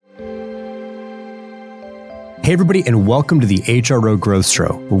Hey everybody, and welcome to the HRO Growth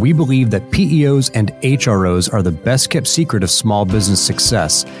Show, where we believe that PEOs and HROs are the best kept secret of small business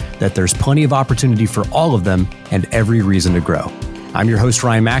success, that there's plenty of opportunity for all of them and every reason to grow. I'm your host,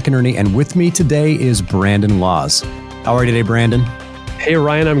 Ryan McInerney, and with me today is Brandon Laws. How are you today, Brandon? Hey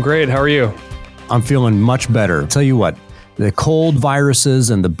Ryan, I'm great. How are you? I'm feeling much better. Tell you what, the cold viruses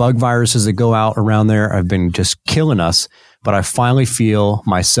and the bug viruses that go out around there have been just killing us, but I finally feel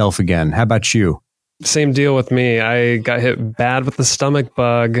myself again. How about you? Same deal with me. I got hit bad with the stomach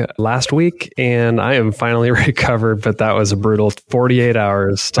bug last week, and I am finally recovered, but that was a brutal 48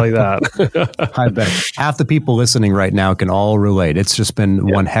 hours, tell you that. I bet half the people listening right now can all relate. It's just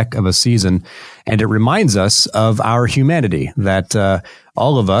been one heck of a season, and it reminds us of our humanity, that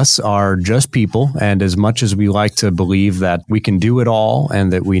all of us are just people, and as much as we like to believe that we can do it all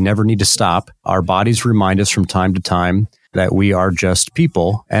and that we never need to stop, our bodies remind us from time to time that we are just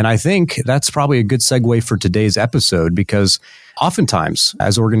people. And I think that's probably a good segue for today's episode, because oftentimes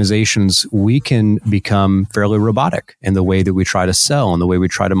as organizations, we can become fairly robotic in the way that we try to sell and the way we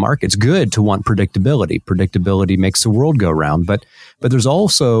try to market. It's good to want predictability. Predictability makes the world go round. But there's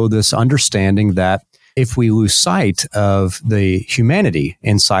also this understanding that if we lose sight of the humanity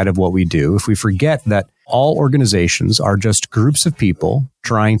inside of what we do, if we forget that all organizations are just groups of people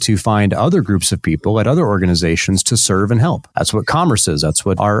trying to find other groups of people at other organizations to serve and help. That's what commerce is. That's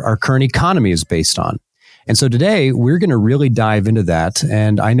what our current economy is based on. And so today we're going to really dive into that.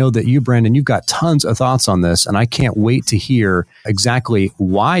 And I know that you, Brandon, you've got tons of thoughts on this, and I can't wait to hear exactly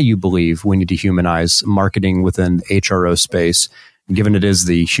why you believe we need to humanize marketing within the HRO space, given it is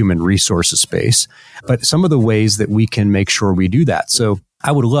the human resources space, but some of the ways that we can make sure we do that. So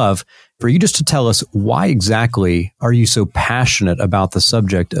I would love for you just to tell us, why exactly are you so passionate about the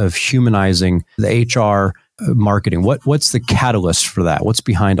subject of humanizing the HR marketing? What's the catalyst for that? What's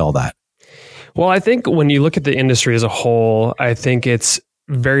behind all that? Well, I think when you look at the industry as a whole, I think it's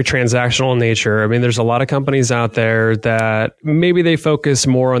very transactional in nature. I mean, there's a lot of companies out there that maybe they focus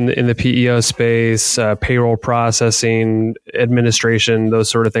more on in the PEO space, payroll processing, administration, those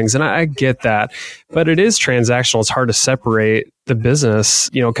sort of things. And I get that, but it is transactional. It's hard to separate the business,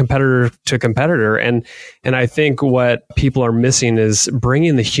 competitor to competitor. And I think what people are missing is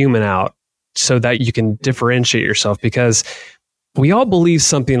bringing the human out so that you can differentiate yourself, because we all believe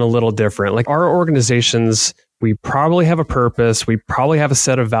something a little different. Like our organizations, we probably have a purpose. We probably have a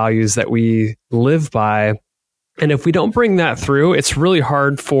set of values that we live by. And if we don't bring that through, it's really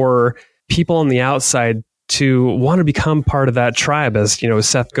hard for people on the outside to want to become part of that tribe, as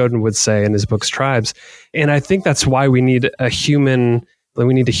Seth Godin would say in his books, Tribes. And I think that's why we need to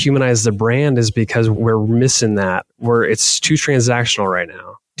humanize the brand, is because we're missing that, where it's too transactional right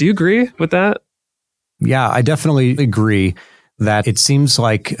now. Do you agree with that? Yeah, I definitely agree that it seems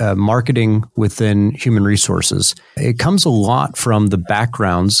like marketing within human resources, it comes a lot from the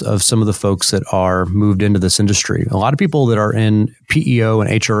backgrounds of some of the folks that are moved into this industry. A lot of people that are in PEO and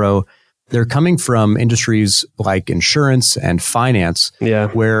HRO, they're coming from industries like insurance and finance,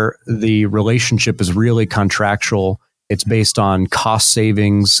 where the relationship is really contractual. It's based on cost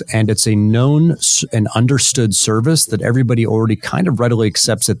savings, and it's a known and understood service that everybody already kind of readily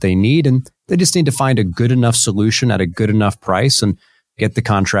accepts that they need. And they just need to find a good enough solution at a good enough price and get the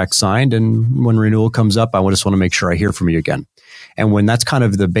contract signed. And when renewal comes up, I just want to make sure I hear from you again. And when that's kind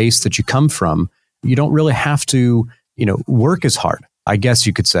of the base that you come from, you don't really have to, work as hard, I guess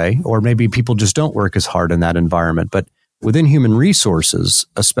you could say, or maybe people just don't work as hard in that environment. But within human resources,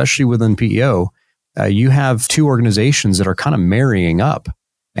 especially within PEO, you have two organizations that are kind of marrying up.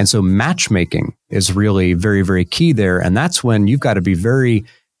 And so matchmaking is really very, very key there. And that's when you've got to be very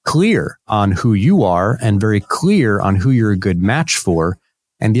clear on who you are and very clear on who you're a good match for.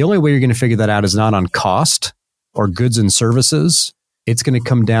 And the only way you're going to figure that out is not on cost or goods and services. It's going to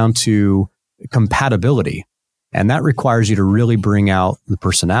come down to compatibility. And that requires you to really bring out the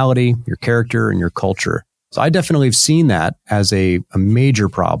personality, your character, and your culture. So I definitely have seen that as a major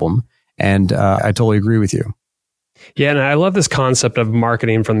problem. And I totally agree with you. Yeah, and I love this concept of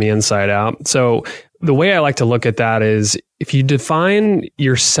marketing from the inside out. So the way I like to look at that is, if you define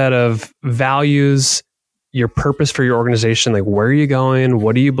your set of values, your purpose for your organization, like where are you going,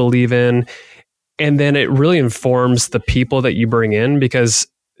 what do you believe in, and then it really informs the people that you bring in. Because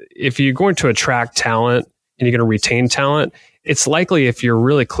if you're going to attract talent and you're going to retain talent, it's likely, if you're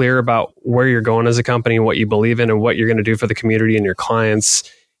really clear about where you're going as a company, what you believe in, and what you're going to do for the community and your clients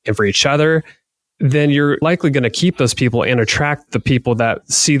and for each other, then you're likely going to keep those people and attract the people that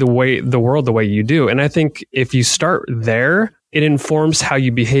see the world the way you do. And I think if you start there, it informs how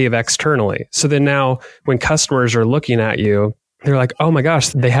you behave externally. So then now when customers are looking at you, they're like, oh my gosh,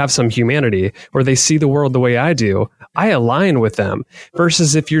 they have some humanity, or they see the world the way I do. I align with them.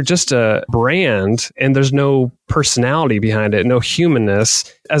 Versus if you're just a brand and there's no personality behind it, no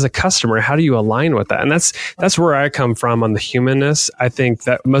humanness, as a customer, how do you align with that? And that's where I come from on the humanness. I think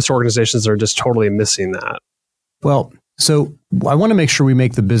that most organizations are just totally missing that. Well, so I want to make sure we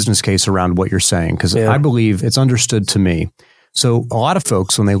make the business case around what you're saying, because I believe it's understood to me. So a lot of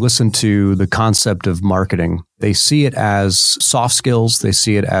folks, when they listen to the concept of marketing, they see it as soft skills. They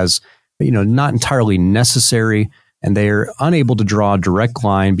see it as, not entirely necessary. And they're unable to draw a direct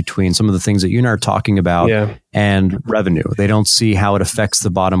line between some of the things that you and I are talking about and revenue. They don't see how it affects the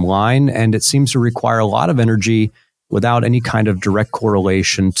bottom line. And it seems to require a lot of energy without any kind of direct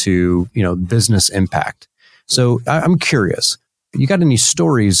correlation to, business impact. So I'm curious, you got any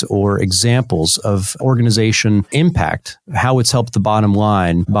stories or examples of organization impact, how it's helped the bottom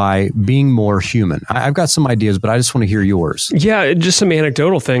line by being more human? I've got some ideas, but I just want to hear yours. Yeah, just some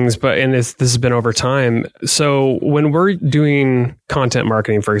anecdotal things, and this has been over time. So when we're doing content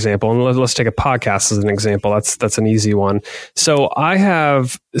marketing, for example, and let's take a podcast as an example, that's an easy one. So I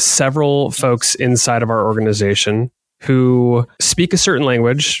have several folks inside of our organization who speak a certain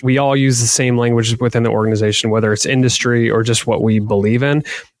language. We all use the same language within the organization, whether it's industry or just what we believe in.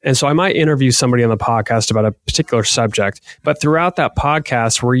 And so I might interview somebody on the podcast about a particular subject, but throughout that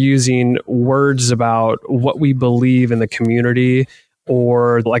podcast, we're using words about what we believe in the community,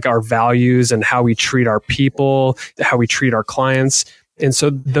 or like our values and how we treat our people, how we treat our clients. And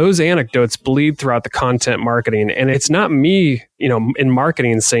so those anecdotes bleed throughout the content marketing. And it's not me, in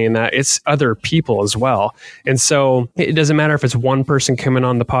marketing saying that, it's other people as well. And so it doesn't matter if it's one person coming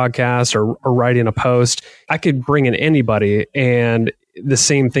on the podcast or writing a post. I could bring in anybody and the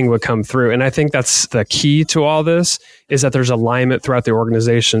same thing would come through. And I think that's the key to all this, is that there's alignment throughout the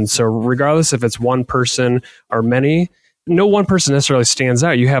organization. So regardless if it's one person or many, no one person necessarily stands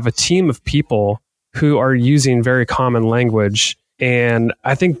out. You have a team of people who are using very common language. And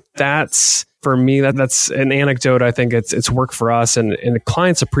I think that's, for me, that's an anecdote. I think it's worked for us, and the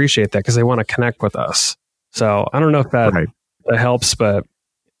clients appreciate that because they want to connect with us. So I don't know if that helps, but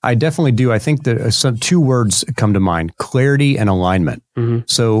I definitely do. I think that some two words come to mind: clarity and alignment. Mm-hmm.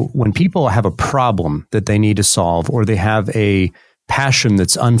 So when people have a problem that they need to solve, or they have a passion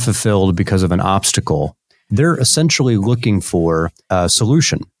that's unfulfilled because of an obstacle, they're essentially looking for a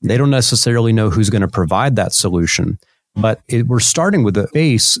solution. They don't necessarily know who's going to provide that solution. But we're starting with a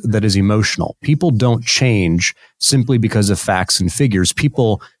base that is emotional. People don't change simply because of facts and figures.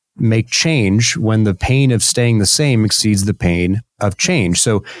 People make change when the pain of staying the same exceeds the pain of change.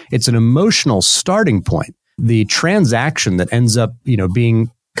 So it's an emotional starting point. The transaction that ends up,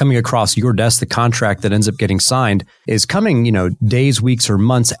 coming across your desk, the contract that ends up getting signed, is coming, days, weeks, or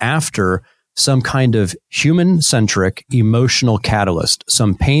months after some kind of human-centric emotional catalyst,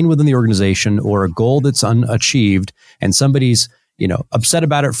 some pain within the organization or a goal that's unachieved, and somebody's, upset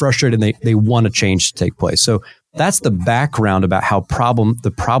about it, frustrated, and they want a change to take place. So that's the background about how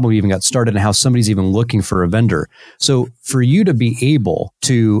the problem even got started and how somebody's even looking for a vendor. So for you to be able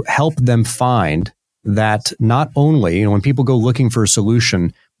to help them find that, not only, when people go looking for a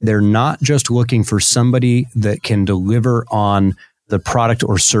solution, they're not just looking for somebody that can deliver on the product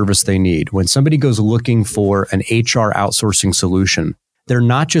or service they need. When somebody goes looking for an HR outsourcing solution, they're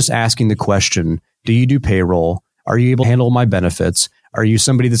not just asking the question, do you do payroll? Are you able to handle my benefits? Are you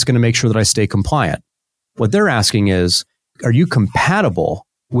somebody that's going to make sure that I stay compliant? What they're asking is, are you compatible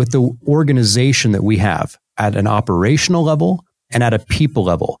with the organization that we have at an operational level and at a people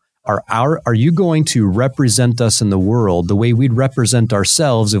level? Are you going to represent us in the world the way we'd represent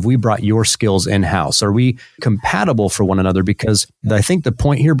ourselves if we brought your skills in-house? Are we compatible for one another? Because I think the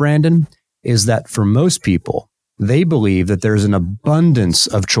point here, Brandon, is that for most people, they believe that there's an abundance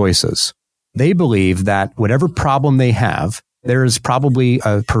of choices. They believe that whatever problem they have, there is probably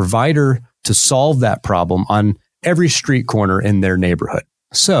a provider to solve that problem on every street corner in their neighborhood.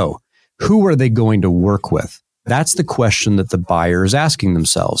 So who are they going to work with? That's the question that the buyer is asking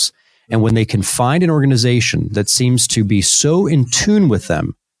themselves. And when they can find an organization that seems to be so in tune with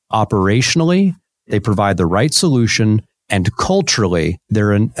them operationally, they provide the right solution, and culturally,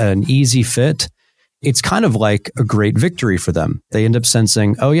 they're an easy fit, it's kind of like a great victory for them. They end up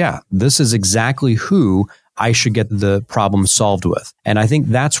sensing, oh yeah, this is exactly who I should get the problem solved with. And I think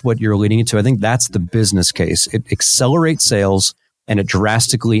that's what you're leading into. I think that's the business case. It accelerates sales, and it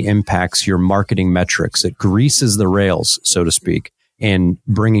drastically impacts your marketing metrics. It greases the rails, so to speak, in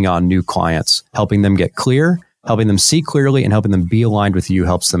bringing on new clients, helping them get clear, helping them see clearly, and helping them be aligned with you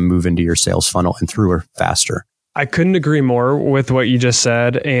helps them move into your sales funnel and through or faster. I couldn't agree more with what you just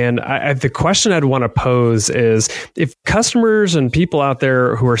said. And the question I'd want to pose is, if customers and people out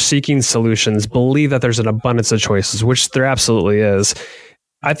there who are seeking solutions believe that there's an abundance of choices, which there absolutely is,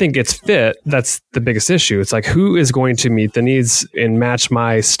 I think it's fit. That's the biggest issue. It's like, who is going to meet the needs and match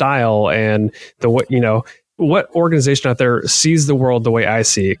my style and what organization out there sees the world the way I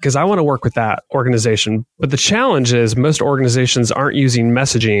see it? Because I want to work with that organization. But the challenge is most organizations aren't using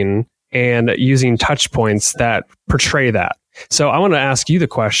messaging and using touch points that portray that. So I want to ask you the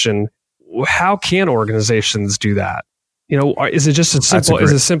question, how can organizations do that? Is it just a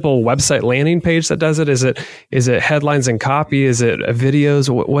simple website landing page that does it? Is it headlines and copy? Is it videos?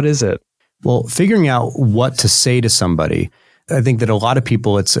 What is it? Well, figuring out what to say to somebody, I think that a lot of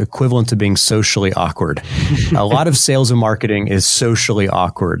people, it's equivalent to being socially awkward. A lot of sales and marketing is socially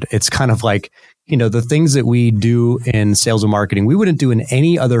awkward. It's kind of like, the things that we do in sales and marketing, we wouldn't do in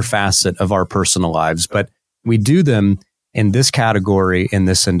any other facet of our personal lives, but we do them in this category, in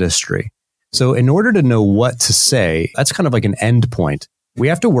this industry. So in order to know what to say, that's kind of like an end point. We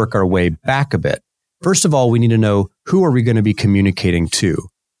have to work our way back a bit. First of all, we need to know, who are we going to be communicating to?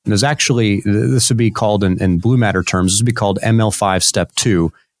 And this would be called in Blue Matter terms, this would be called ML5 Step 2,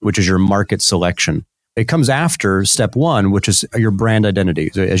 which is your market selection. It comes after Step 1, which is your brand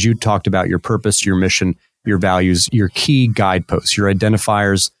identity. So as you talked about, your purpose, your mission, your values, your key guideposts, your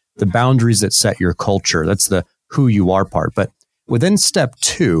identifiers, the boundaries that set your culture. That's the who you are part. But within Step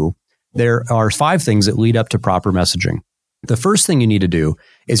 2, there are 5 things that lead up to proper messaging. The first thing you need to do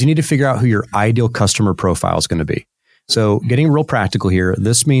is you need to figure out who your ideal customer profile is going to be. So getting real practical here,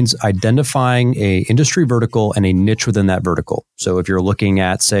 this means identifying a industry vertical and a niche within that vertical. So if you're looking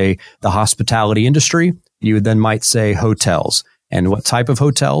at, say, the hospitality industry, you then might say hotels, and what type of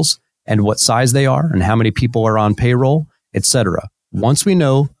hotels and what size they are and how many people are on payroll, etc. Once we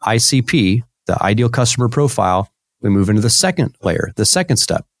know ICP, the ideal customer profile, we move into the second layer, the second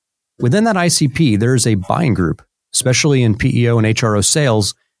step. Within that ICP, there's a buying group, especially in PEO and HRO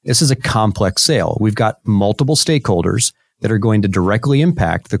sales. This is a complex sale. We've got multiple stakeholders that are going to directly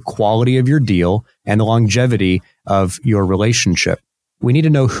impact the quality of your deal and the longevity of your relationship. We need to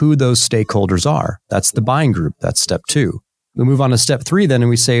know who those stakeholders are. That's the buying group. That's Step 2. We move on to Step 3 then,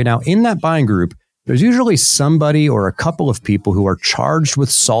 and we say, now in that buying group, there's usually somebody or a couple of people who are charged with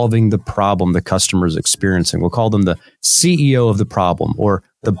solving the problem the customer is experiencing. We'll call them the CEO of the problem or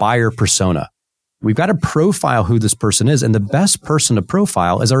the buyer persona. We've got to profile who this person is, and the best person to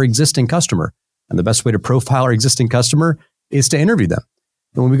profile is our existing customer. And the best way to profile our existing customer is to interview them.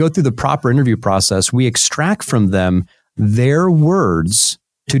 And when we go through the proper interview process, we extract from them their words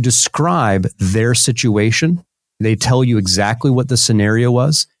to describe their situation. They tell you exactly what the scenario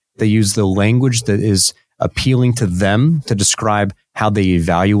was. They use the language that is appealing to them to describe how they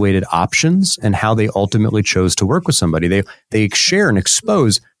evaluated options and how they ultimately chose to work with somebody. They share and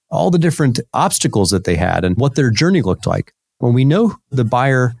expose all the different obstacles that they had and what their journey looked like. When we know the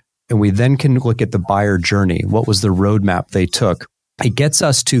buyer and we then can look at the buyer journey, what was the roadmap they took, it gets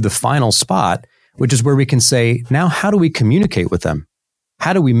us to the final spot, which is where we can say, now how do we communicate with them?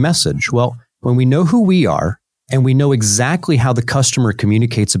 How do we message? Well, when we know who we are and we know exactly how the customer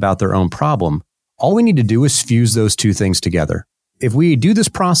communicates about their own problem, all we need to do is fuse those two things together. If we do this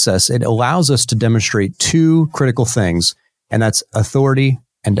process, it allows us to demonstrate 2 critical things, and that's authority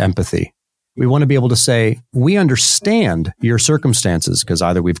and empathy. We want to be able to say, we understand your circumstances because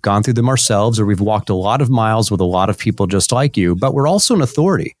either we've gone through them ourselves or we've walked a lot of miles with a lot of people just like you, but we're also an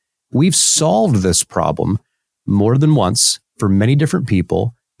authority. We've solved this problem more than once for many different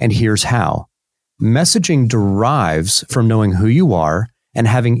people, and here's how. Messaging derives from knowing who you are and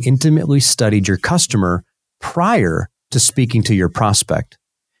having intimately studied your customer prior to speaking to your prospect.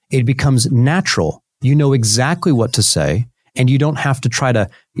 It becomes natural. You know exactly what to say, and you don't have to try to,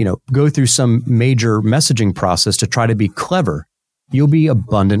 go through some major messaging process to try to be clever. You'll be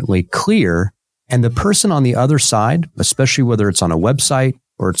abundantly clear, and the person on the other side, especially whether it's on a website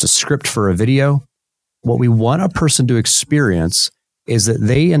or it's a script for a video, what we want a person to experience is that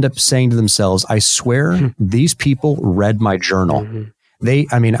they end up saying to themselves, I swear these people read my journal.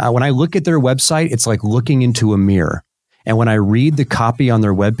 Mm-hmm. When I look at their website, it's like looking into a mirror. And when I read the copy on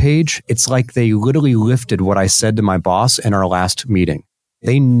their webpage, it's like they literally lifted what I said to my boss in our last meeting.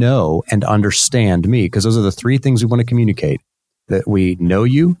 They know and understand me because those are the 3 things we want to communicate: that we know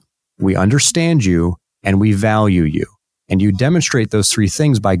you, we understand you, and we value you. And you demonstrate those 3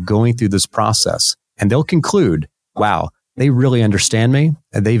 things by going through this process. And they'll conclude, wow, they really understand me,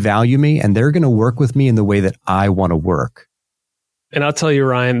 and they value me, and they're going to work with me in the way that I want to work. And I'll tell you,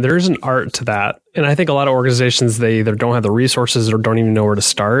 Ryan, there's an art to that. And I think a lot of organizations, they either don't have the resources or don't even know where to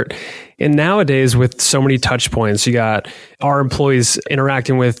start. And nowadays, with so many touch points, you got our employees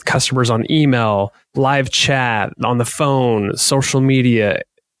interacting with customers on email, live chat, on the phone, social media,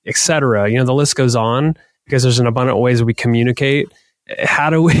 et cetera. The list goes on because there's an abundant ways we communicate. How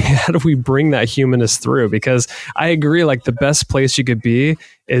do we bring that humanist through? Because I agree, like the best place you could be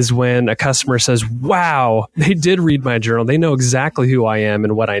is when a customer says, wow, they did read my journal. They know exactly who I am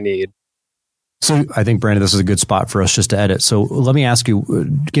and what I need. So I think, Brandon, this is a good spot for us just to edit. So let me ask you,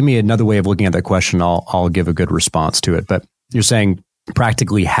 give me another way of looking at that question. I'll give a good response to it. But you're saying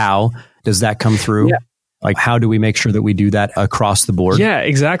practically how does that come through? Yeah. Like, how do we make sure that we do that across the board? Yeah,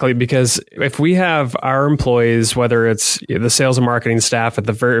 exactly. Because if we have our employees, whether it's the sales and marketing staff at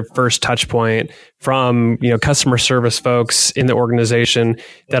the very first touch point, from customer service folks in the organization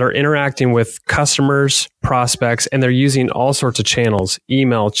that are interacting with customers, prospects, and they're using all sorts of channels,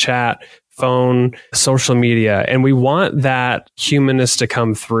 email, chat, phone, social media, and we want that humanist to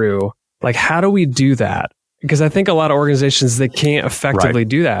come through. Like, how do we do that? Because I think a lot of organizations, they can't effectively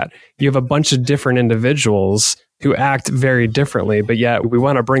do that. You have a bunch of different individuals who act very differently, but yet we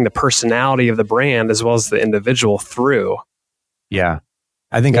want to bring the personality of the brand as well as the individual through. Yeah,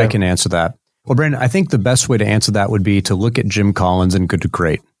 I think I can answer that. Well, Brandon, I think the best way to answer that would be to look at Jim Collins and Good to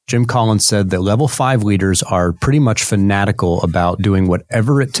Great. Jim Collins said that level 5 leaders are pretty much fanatical about doing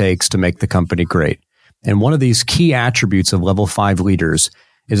whatever it takes to make the company great. And one of these key attributes of level 5 leaders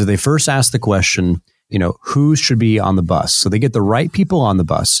is that they first ask the question, who should be on the bus? So they get the right people on the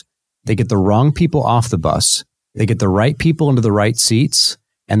bus. They get the wrong people off the bus. They get the right people into the right seats.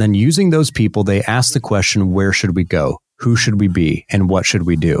 And then using those people, they ask the question, where should we go? Who should we be? And what should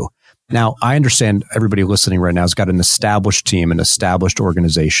we do? Now, I understand everybody listening right now has got an established team, an established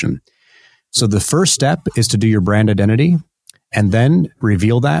organization. So the first step is to do your brand identity and then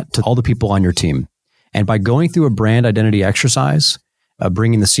reveal that to all the people on your team. And by going through a brand identity exercise,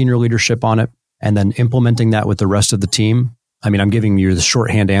 bringing the senior leadership on it, and then implementing that with the rest of the team. I'm giving you the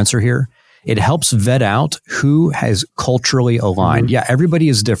shorthand answer here. It helps vet out who has culturally aligned. Mm-hmm. Yeah, everybody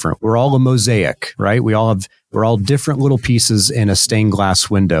is different. We're all a mosaic, right? We're all different little pieces in a stained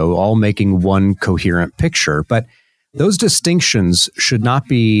glass window, all making one coherent picture. But those distinctions should not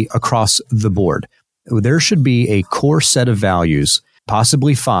be across the board. There should be a core set of values,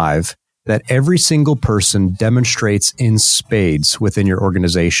 possibly 5, that every single person demonstrates in spades within your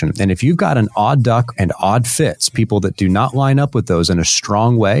organization. And if you've got an odd duck and odd fits, people that do not line up with those in a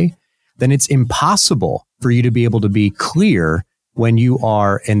strong way, then it's impossible for you to be able to be clear when you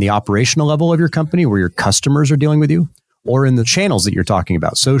are in the operational level of your company where your customers are dealing with you, or in the channels that you're talking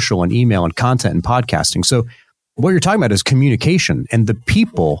about, social and email and content and podcasting. So what you're talking about is communication, and the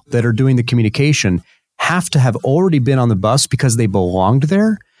people that are doing the communication have to have already been on the bus because they belonged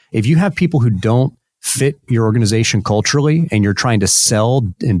there. If you have people who don't fit your organization culturally and you're trying to sell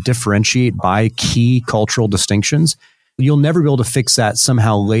and differentiate by key cultural distinctions, you'll never be able to fix that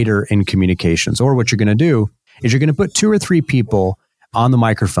somehow later in communications. Or what you're going to do is you're going to put 2 or 3 people on the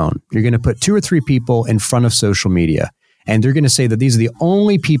microphone. You're going to put 2 or 3 people in front of social media. And they're going to say that these are the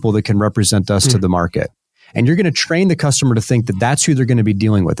only people that can represent us to the market. And you're going to train the customer to think that that's who they're going to be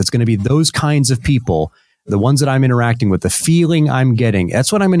dealing with. It's going to be those kinds of people, the ones that I'm interacting with, the feeling I'm getting.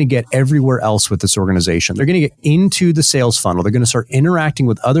 That's what I'm going to get everywhere else with this organization. They're going to get into the sales funnel. They're going to start interacting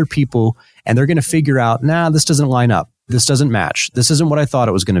with other people, and they're going to figure out, this doesn't line up. This doesn't match. This isn't what I thought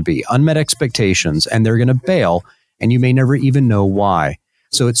it was going to be. Unmet expectations, and they're going to bail, and you may never even know why.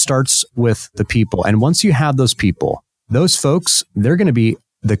 So it starts with the people. And once you have those people, those folks, they're going to be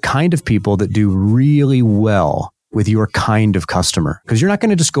the kind of people that do really well with your kind of customer, because you're not going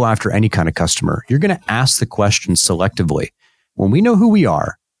to just go after any kind of customer. You're going to ask the question selectively. When we know who we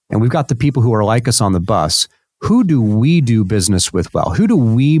are and we've got the people who are like us on the bus, who do we do business with well? Who do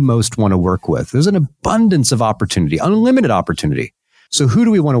we most want to work with? There's an abundance of opportunity, unlimited opportunity. So who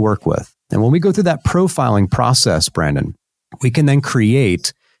do we want to work with? And when we go through that profiling process, Brandon, we can then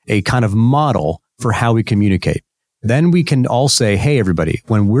create a kind of model for how we communicate. Then we can all say, hey, everybody,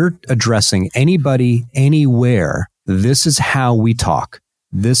 when we're addressing anybody, anywhere, this is how we talk.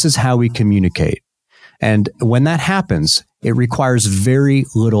 This is how we communicate. And when that happens, it requires very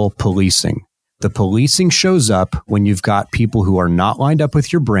little policing. The policing shows up when you've got people who are not lined up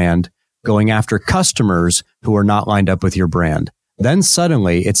with your brand going after customers who are not lined up with your brand. Then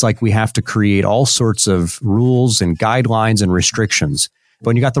suddenly it's like we have to create all sorts of rules and guidelines and restrictions. But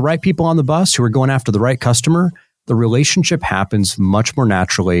when you got the right people on the bus who are going after the right customer, the relationship happens much more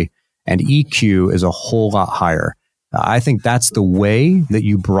naturally, and EQ is a whole lot higher. I think that's the way that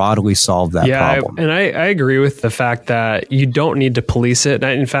you broadly solve that problem. And I agree with the fact that you don't need to police it.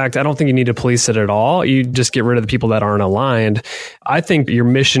 In fact, I don't think you need to police it at all. You just get rid of the people that aren't aligned. I think your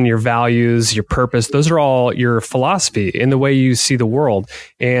mission, your values, your purpose, those are all your philosophy in the way you see the world.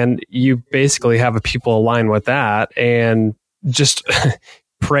 And you basically have a people align with that and just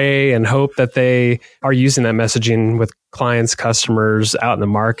pray and hope that they are using that messaging with clients, customers out in the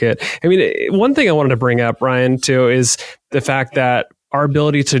market. I mean, one thing I wanted to bring up, Ryan, too, is the fact that our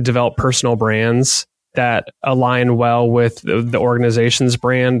ability to develop personal brands that align well with the organization's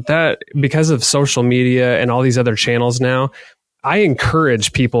brand, that because of social media and all these other channels now, I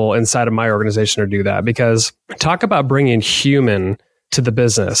encourage people inside of my organization to do that, because talk about bringing human to the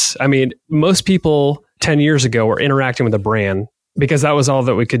business. I mean, most people 10 years ago were interacting with a brand because that was all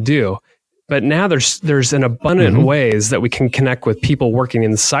that we could do. But now there's an abundant ways that we can connect with people working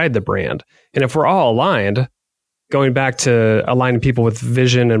inside the brand. And if we're all aligned, going back to aligning people with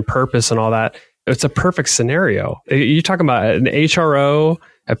vision and purpose and all that, it's a perfect scenario. You're talking about an HRO,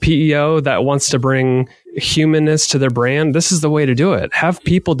 a PEO that wants to bring humanness to their brand. This is the way to do it. Have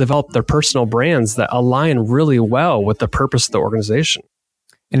people develop their personal brands that align really well with the purpose of the organization.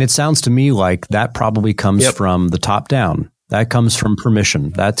 And it sounds to me like that probably comes from the top down. That comes from permission.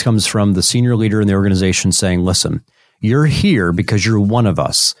 That comes from the senior leader in the organization saying, listen, you're here because you're one of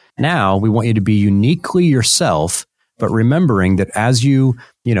us. Now we want you to be uniquely yourself, but remembering that as you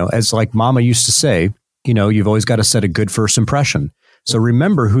as like Mama used to say, you've always got to set a good first impression. So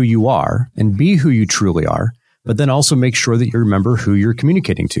remember who you are and be who you truly are, but then also make sure that you remember who you're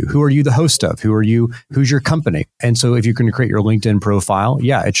communicating to. Who are you the host of? Who's your company? And so if you're going to create your LinkedIn profile,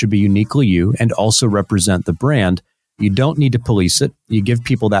 it should be uniquely you and also represent the brand. You don't need to police it. You give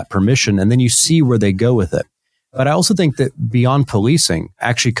people that permission and then you see where they go with it. But I also think that beyond policing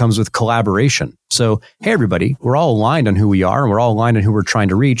actually comes with collaboration. So, hey, everybody, we're all aligned on who we are and we're all aligned on who we're trying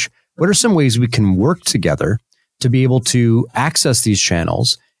to reach. What are some ways we can work together to be able to access these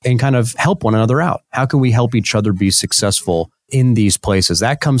channels and kind of help one another out? How can we help each other be successful in these places?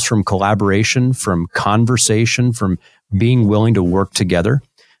 That comes from collaboration, from conversation, from being willing to work together.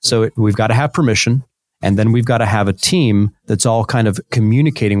 So we've got to have permission. And then we've got to have a team that's all kind of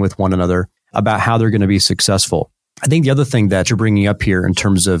communicating with one another about how they're going to be successful. I think the other thing that you're bringing up here in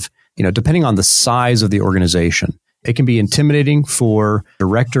terms of, depending on the size of the organization, it can be intimidating for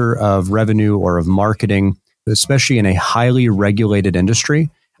director of revenue or of marketing, especially in a highly regulated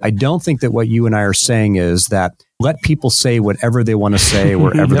industry. I don't think that what you and I are saying is that let people say whatever they want to say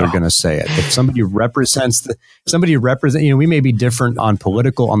wherever they're going to say it. If somebody represents, we may be different on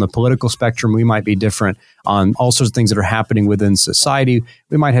the political spectrum. We might be different on all sorts of things that are happening within society.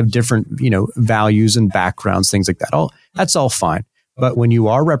 We might have different, values and backgrounds, things like that. That's all fine. But when you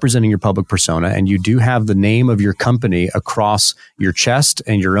are representing your public persona and you do have the name of your company across your chest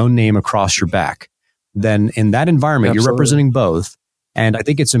and your own name across your back, then in that environment, You're representing both. And I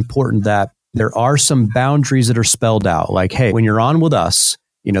think it's important that there are some boundaries that are spelled out. Like, hey, when you're on with us,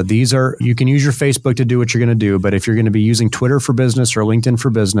 you can use your Facebook to do what you're going to do. But if you're going to be using Twitter for business or LinkedIn for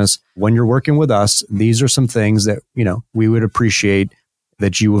business, when you're working with us, these are some things that, we would appreciate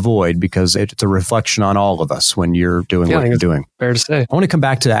that you avoid because it's a reflection on all of us when you're doing what you're doing. Fair to say. I want to come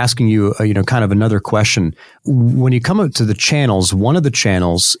back to asking you, kind of another question. When you come up to the channels, one of the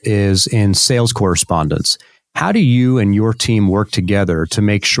channels is in sales correspondence. How do you and your team work together to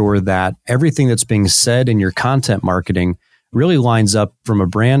make sure that everything that's being said in your content marketing really lines up from a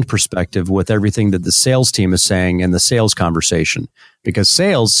brand perspective with everything that the sales team is saying in the sales conversation? Because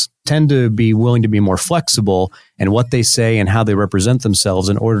sales tend to be willing to be more flexible in what they say and how they represent themselves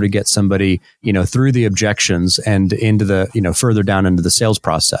in order to get somebody, through the objections and into the, further down into the sales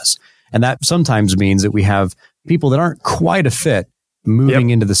process. And that sometimes means that we have people that aren't quite a fit moving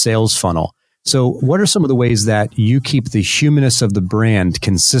into the sales funnel. So what are some of the ways that you keep the humanness of the brand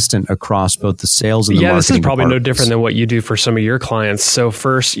consistent across both the sales and the marketing? This is probably no different than what you do for some of your clients. So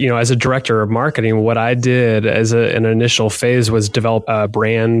first, as a director of marketing, what I did as an initial phase was develop a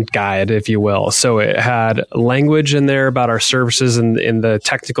brand guide, if you will. So it had language in there about our services and in the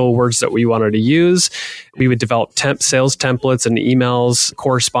technical words that we wanted to use. We would develop sales templates and emails,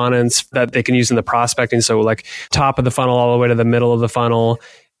 correspondence that they can use in the prospecting. So like top of the funnel all the way to the middle of the funnel.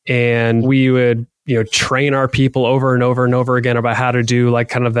 And we would, train our people over and over and over again about how to do like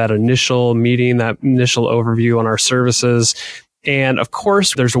kind of that initial meeting, that initial overview on our services. And of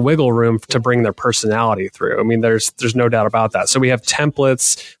course, there's wiggle room to bring their personality through. I mean, there's no doubt about that. So we have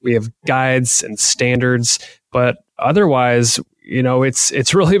templates, we have guides and standards, but otherwise,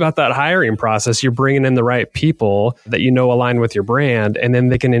 it's really about that hiring process. You're bringing in the right people that align with your brand, and then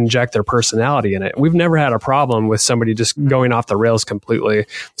they can inject their personality in it. We've never had a problem with somebody just going off the rails completely.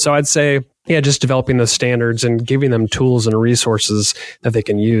 So I'd say, just developing those standards and giving them tools and resources that they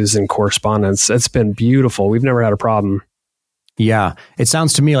can use in correspondence. It's been beautiful. We've never had a problem. Yeah. It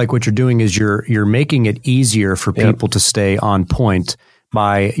sounds to me like what you're doing is you're making it easier for people to stay on point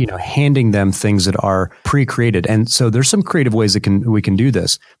by, handing them things that are pre-created. And so there's some creative ways that we can do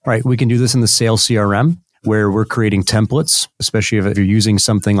this, right? We can do this in the sales CRM where we're creating templates, especially if you're using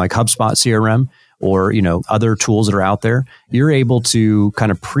something like HubSpot CRM or, other tools that are out there. You're able to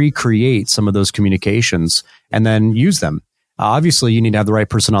kind of pre-create some of those communications and then use them. Obviously, you need to have the right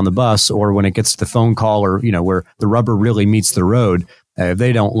person on the bus, or when it gets to the phone call or, where the rubber really meets the road, if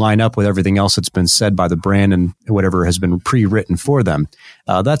they don't line up with everything else that's been said by the brand and whatever has been pre-written for them,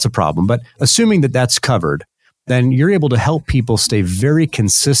 that's a problem. But assuming that that's covered, then you're able to help people stay very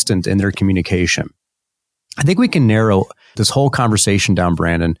consistent in their communication. I think we can narrow this whole conversation down,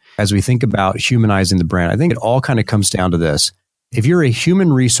 Brandon, as we think about humanizing the brand. I think it all kind of comes down to this. If you're a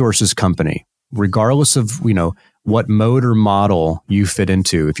human resources company, regardless of, what mode or model you fit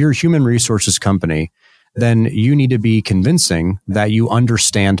into, if you're a human resources company, then you need to be convincing that you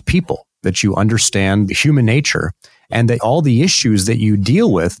understand people, that you understand human nature, and that all the issues that you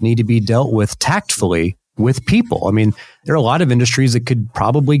deal with need to be dealt with tactfully with people. I mean, there are a lot of industries that could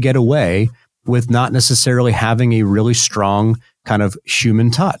probably get away with not necessarily having a really strong kind of human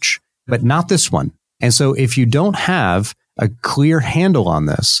touch, but not this one. And so if you don't have a clear handle on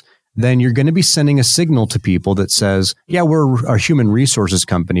this, then you're going to be sending a signal to people that says, yeah, we're a human resources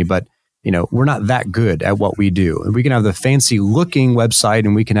company, but we're not that good at what we do. And we can have the fancy looking website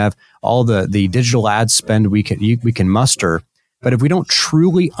and we can have all the digital ad spend we can muster. But if we don't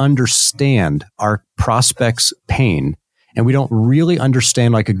truly understand our prospects' pain, and we don't really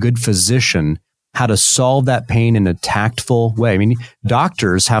understand, like a good physician, how to solve that pain in a tactful way. I mean,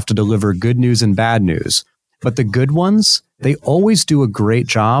 doctors have to deliver good news and bad news, but the good ones, they always do a great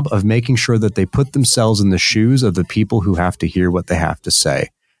job of making sure that they put themselves in the shoes of the people who have to hear what they have to say.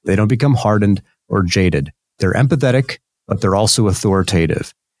 They don't become hardened or jaded. They're empathetic, but they're also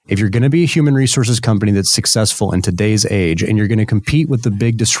authoritative. If you're going to be a human resources company that's successful in today's age, and you're going to compete with the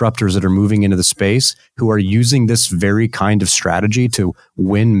big disruptors that are moving into the space who are using this very kind of strategy to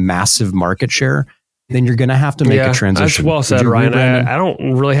win massive market share, then you're going to have to make a transition. That's well said, Ryan. I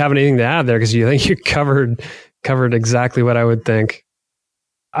don't really have anything to add there because you think you covered exactly what I would think.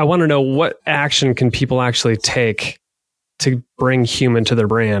 I want to know, what action can people actually take to bring human to their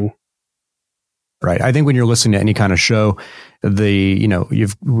brand? Right. I think when you're listening to any kind of show,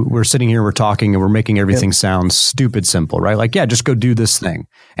 we're sitting here, we're talking, and we're making everything sound stupid simple, right? Like, yeah, just go do this thing.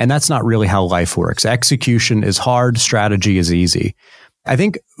 And that's not really how life works. Execution is hard. Strategy is easy. I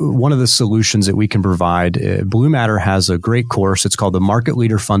think one of the solutions that we can provide, Blue Matter has a great course. It's called the Market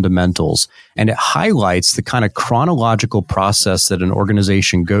Leader Fundamentals, and it highlights the kind of chronological process that an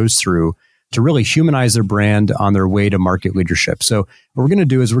organization goes through to really humanize their brand on their way to market leadership. So what we're going to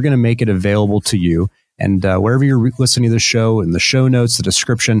do is we're going to make it available to you. And wherever you're listening to the show, in the show notes, the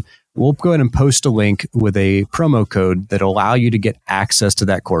description, we'll go ahead and post a link with a promo code that'll allow you to get access to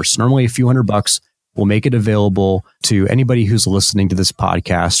that course. Normally a few $100. We'll make it available to anybody who's listening to this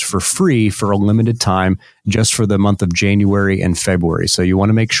podcast for free for a limited time, just for the month of January and February. So you want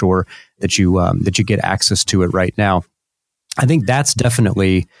to make sure that you get access to it right now. I think that's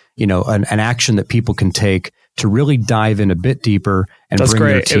definitely, an action that people can take to really dive in a bit deeper and bring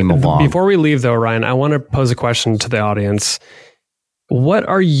their team along. Before we leave though, Ryan, I want to pose a question to the audience. What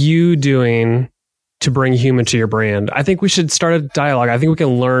are you doing to bring human to your brand? I think we should start a dialogue. I think we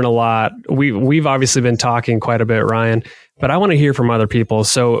can learn a lot. We've obviously been talking quite a bit, Ryan, but I want to hear from other people.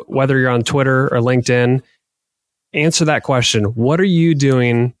 So whether you're on Twitter or LinkedIn, answer that question. What are you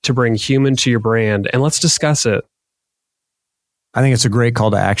doing to bring human to your brand? And let's discuss it. I think it's a great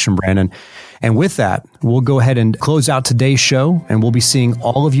call to action, Brandon. And with that, we'll go ahead and close out today's show, and we'll be seeing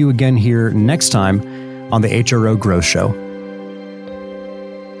all of you again here next time on the HRO Growth Show.